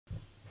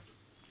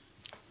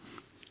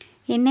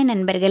என்ன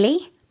நண்பர்களே,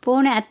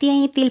 போன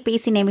அத்தியாயத்தில்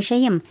பேசின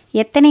விஷயம்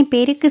எத்தனை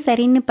பேருக்கு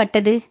சரின்னு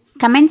பட்டது?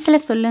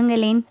 கமெண்ட்ஸில்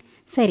சொல்லுங்களேன்.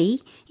 சரி,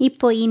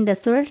 இப்போ இந்த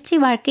சுழற்சி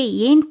வாழ்க்கை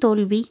ஏன்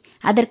தோல்வி,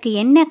 அதற்கு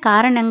என்ன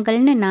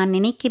காரணங்கள்னு நான்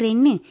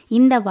நினைக்கிறேன்னு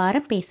இந்த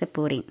வாரம் பேச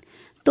போகிறேன்.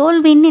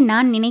 தோல்வின்னு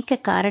நான் நினைக்க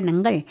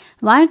காரணங்கள்: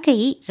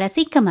 வாழ்க்கையை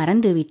ரசிக்க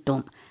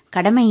மறந்துவிட்டோம்,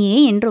 கடமையே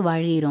என்று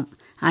வாழ்கிறோம்,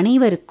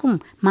 அனைவருக்கும்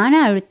மன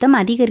அழுத்தம்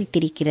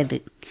அதிகரித்திருக்கிறது,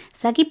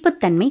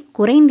 சகிப்புத்தன்மை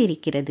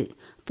குறைந்திருக்கிறது,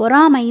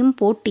 பொறாமையும்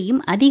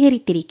போட்டியும்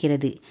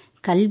அதிகரித்திருக்கிறது,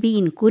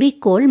 கல்வியின்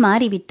குறிக்கோள்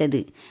மாறிவிட்டது,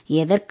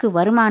 எதற்கு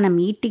வருமானம்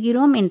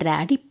ஈட்டுகிறோம் என்ற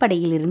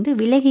அடிப்படையிலிருந்து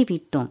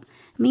விலகிவிட்டோம்,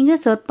 மிக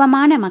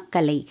சொற்பமான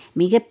மக்களை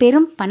மிக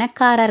பெரும்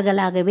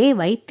பணக்காரர்களாகவே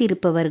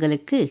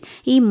வைத்திருப்பவர்களுக்கு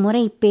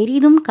இம்முறை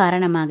பெரிதும்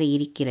காரணமாக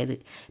இருக்கிறது,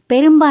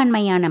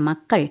 பெரும்பான்மையான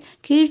மக்கள்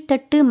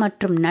கீழ்த்தட்டு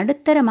மற்றும்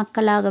நடுத்தர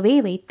மக்களாகவே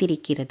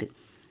வைத்திருக்கிறது,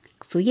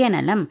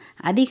 சுயநலம்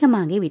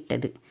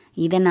அதிகமாகிவிட்டது,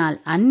 இதனால்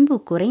அன்பு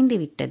குறைந்து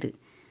விட்டது,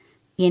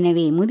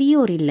 எனவே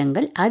முதியோர்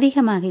இல்லங்கள்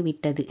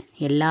அதிகமாகிவிட்டது.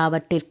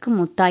 எல்லாவற்றிற்கும்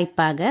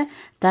முத்தாய்ப்பாக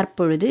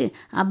தற்பொழுது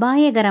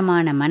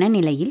அபாயகரமான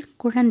மனநிலையில்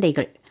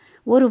குழந்தைகள்.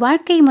 ஒரு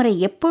வாழ்க்கை முறை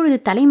எப்பொழுது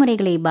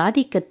தலைமுறைகளை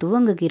பாதிக்க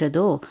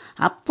துவங்குகிறதோ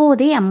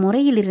அப்போதே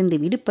அம்முறையிலிருந்து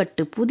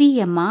விடுபட்டு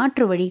புதிய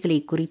மாற்று வழிகளை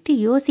குறித்து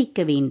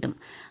யோசிக்க வேண்டும்.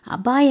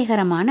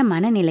 அபாயகரமான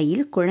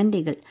மனநிலையில்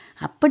குழந்தைகள்.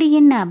 அப்படி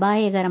என்ன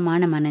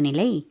அபாயகரமான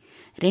மனநிலை?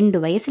 2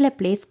 வயசுல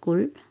பிளே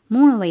ஸ்கூல்,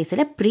 3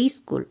 வயசுல ப்ரீ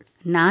ஸ்கூல்,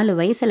 4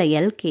 வயசுல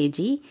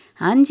எல்கேஜி,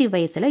 5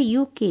 வயசுல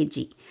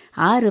யூகேஜி,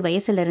 6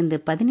 வயசுலேருந்து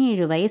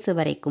 17 வயசு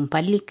வரைக்கும்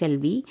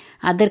பள்ளிக்கல்வி,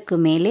 அதற்கு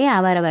மேலே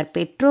அவரவர்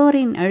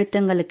பெற்றோரின்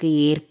அழுத்தங்களுக்கு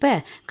ஏற்ப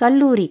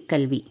கல்லூரி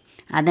கல்வி,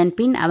 அதன்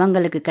பின்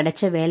அவங்களுக்கு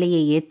கிடைச்ச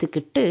வேலையை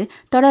ஏற்றுக்கிட்டு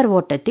தொடர்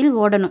ஓட்டத்தில்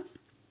ஓடணும்.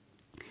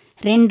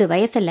 2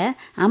 வயசுல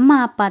அம்மா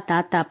அப்பா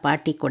தாத்தா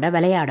பாட்டி கூட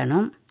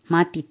விளையாடணும்,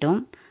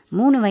 மாற்றிட்டோம்.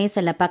 3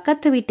 வயசுல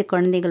பக்கத்து வீட்டு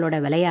குழந்தைகளோட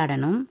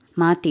விளையாடணும்,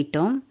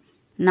 மாற்றிட்டோம்.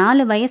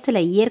 4 வயசுல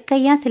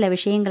இயற்கையாக சில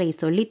விஷயங்களை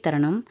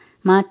சொல்லித்தரணும்,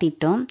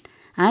 மாற்றிட்டோம்.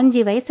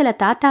 5 வயசுல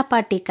தாத்தா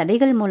பாட்டி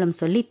கதைகள் மூலம்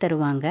சொல்லித்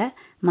தருவாங்க,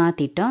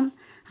 மாற்றிட்டோம்.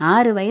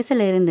 6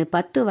 வயசுல இருந்து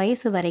 10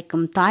 வயசு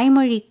வரைக்கும்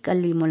தாய்மொழி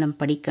கல்வி மூலம்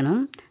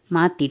படிக்கணும்,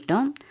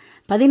 மாற்றிட்டோம்.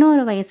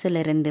 11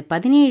 வயசுலேருந்து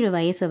 17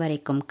 வயசு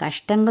வரைக்கும்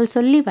கஷ்டங்கள்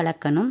சொல்லி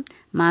வளர்க்கணும்,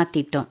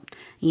 மாற்றிட்டோம்.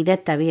 இதை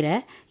தவிர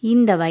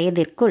இந்த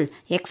வயதிற்குள்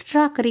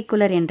எக்ஸ்ட்ரா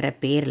கரிக்குலர் என்ற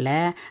பேரில்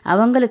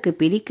அவங்களுக்கு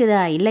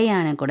பிடிக்குதா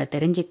இல்லையான்னு கூட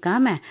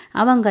தெரிஞ்சிக்காம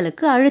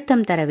அவங்களுக்கு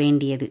அழுத்தம் தர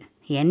வேண்டியது.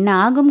 என்ன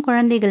ஆகும்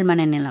குழந்தைகள்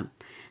மனநிலம்?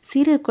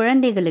 சிறு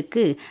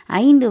குழந்தைகளுக்கு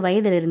 5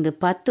 வயதிலிருந்து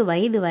 10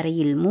 வயது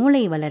வரையில்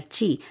மூளை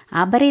வளர்ச்சி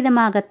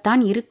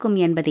அபரிதமாகத்தான் இருக்கும்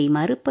என்பதை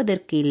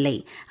மறுப்பதற்கு இல்லை.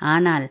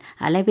 ஆனால்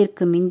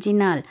அளவிற்கு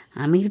மிஞ்சினால்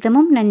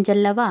அமிர்தமும்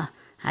நஞ்சல்லவா?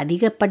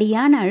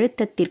 அதிகப்படியான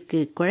அழுத்தத்திற்கு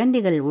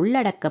குழந்தைகள்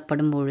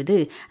உள்ளடக்கப்படும் பொழுது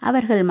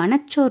அவர்கள்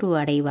மனச்சோர்வு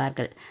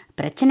அடைவார்கள்.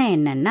 பிரச்சனை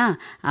என்னன்னா,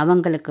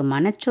 அவங்களுக்கு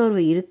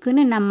மனச்சோர்வு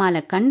இருக்குன்னு நம்மால்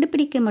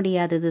கண்டுபிடிக்க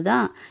முடியாதது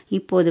தான்.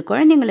 இப்போது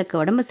குழந்தைங்களுக்கு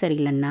உடம்பு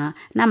சரியில்லைன்னா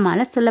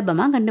நம்மால்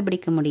சுலபமாக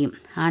கண்டுபிடிக்க முடியும்.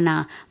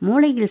 ஆனால்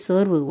மூளையில்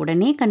சோர்வு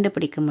உடனே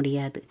கண்டுபிடிக்க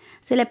முடியாது.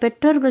 சில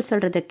பெற்றோர்கள்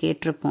சொல்கிறத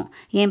கேட்டிருப்போம்.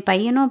 என்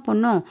பையனோ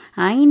பொண்ணோ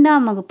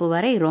 5ஆம் வகுப்பு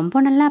வரை ரொம்ப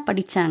நல்லா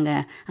படித்தாங்க,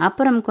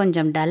 அப்புறம்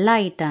கொஞ்சம்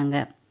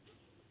டல்லாயிட்டாங்க.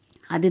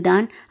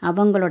 அதுதான்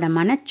அவங்களோட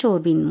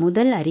மனச்சோர்வின்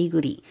முதல்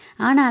அறிகுறி.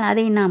 ஆனால்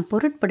அதை நாம்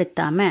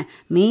பொருட்படுத்தாம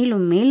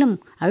மேலும் மேலும்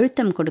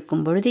அழுத்தம்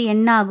கொடுக்கும் பொழுது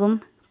என்னாகும்?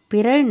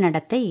 பிறழ்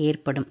நடத்தை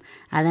ஏற்படும்.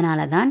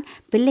 அதனால தான்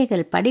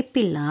பிள்ளைகள்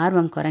படிப்பில்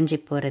ஆர்வம் குறைஞ்சி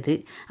போகிறது,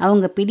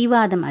 அவங்க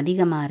பிடிவாதம்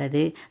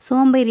அதிகமாகிறது,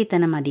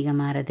 சோம்பேறித்தனம்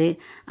அதிகமாகிறது,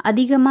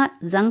 அதிகமாக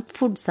ஜங்க்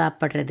ஃபுட்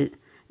சாப்பிட்றது.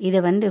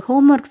 இதை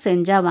ஹோம்ஒர்க்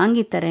செஞ்சால்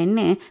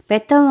வாங்கித்தரேன்னு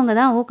பெற்றவங்க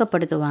தான்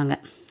ஊக்கப்படுத்துவாங்க.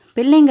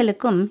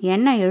 பிள்ளைங்களுக்கும்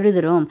என்ன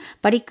எழுதுகிறோம்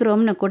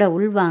படிக்கிறோம்னு கூட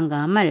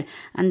உள்வாங்காமல்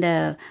அந்த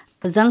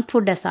ஜங்க்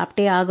ஃபுட்டை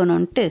சாப்பிட்டே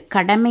ஆகணும்ன்ட்டு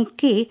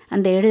கடமைக்கு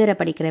அந்த எழுதுகிற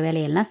படிக்கிற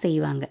வேலையெல்லாம்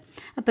செய்வாங்க.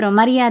 அப்புறம்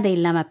மரியாதை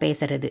இல்லாமல்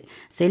பேசுறது.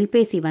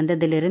 செல்பேசி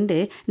வந்ததிலிருந்து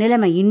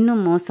நிலைமை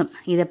இன்னும் மோசம்.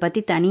 இதை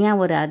பற்றி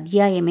தனியாக ஒரு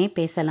அத்தியாயமே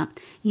பேசலாம்.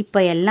 இப்போ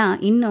எல்லாம்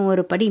இன்னும்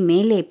ஒரு படி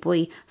மேலே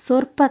போய்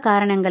சொற்ப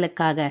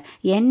காரணங்களுக்காக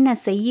என்ன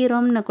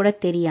செய்கிறோம்னு கூட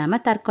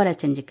தெரியாமல் தற்கொலை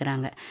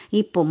செஞ்சுக்கிறாங்க.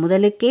 இப்போ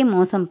முதலுக்கே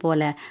மோசம்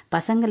போல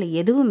பசங்களை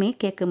எதுவுமே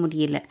கேட்க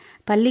முடியல,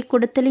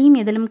 பள்ளிக்கூடத்துலேயும்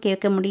எதிலும்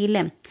கேட்க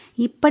முடியல.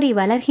 இப்படி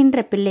வளர்கின்ற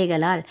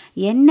பிள்ளைகளால்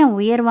என்ன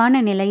உயர்வான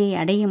நிலையை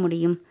அடைய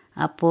முடியும்?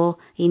 அப்போ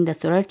இந்த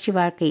சுழற்சி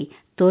வாழ்க்கை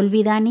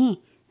தோல்விதானே.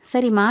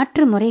 சரி,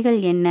 மாற்று முறைகள்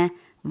என்ன?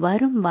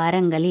 வரும்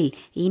வாரங்களில்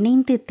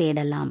இணைந்து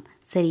தேடலாம்.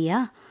 சரியா?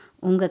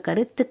 உங்கள்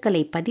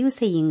கருத்துக்களை பதிவு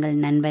செய்யுங்கள்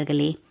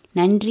நண்பர்களே.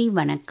 நன்றி,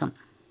 வணக்கம்.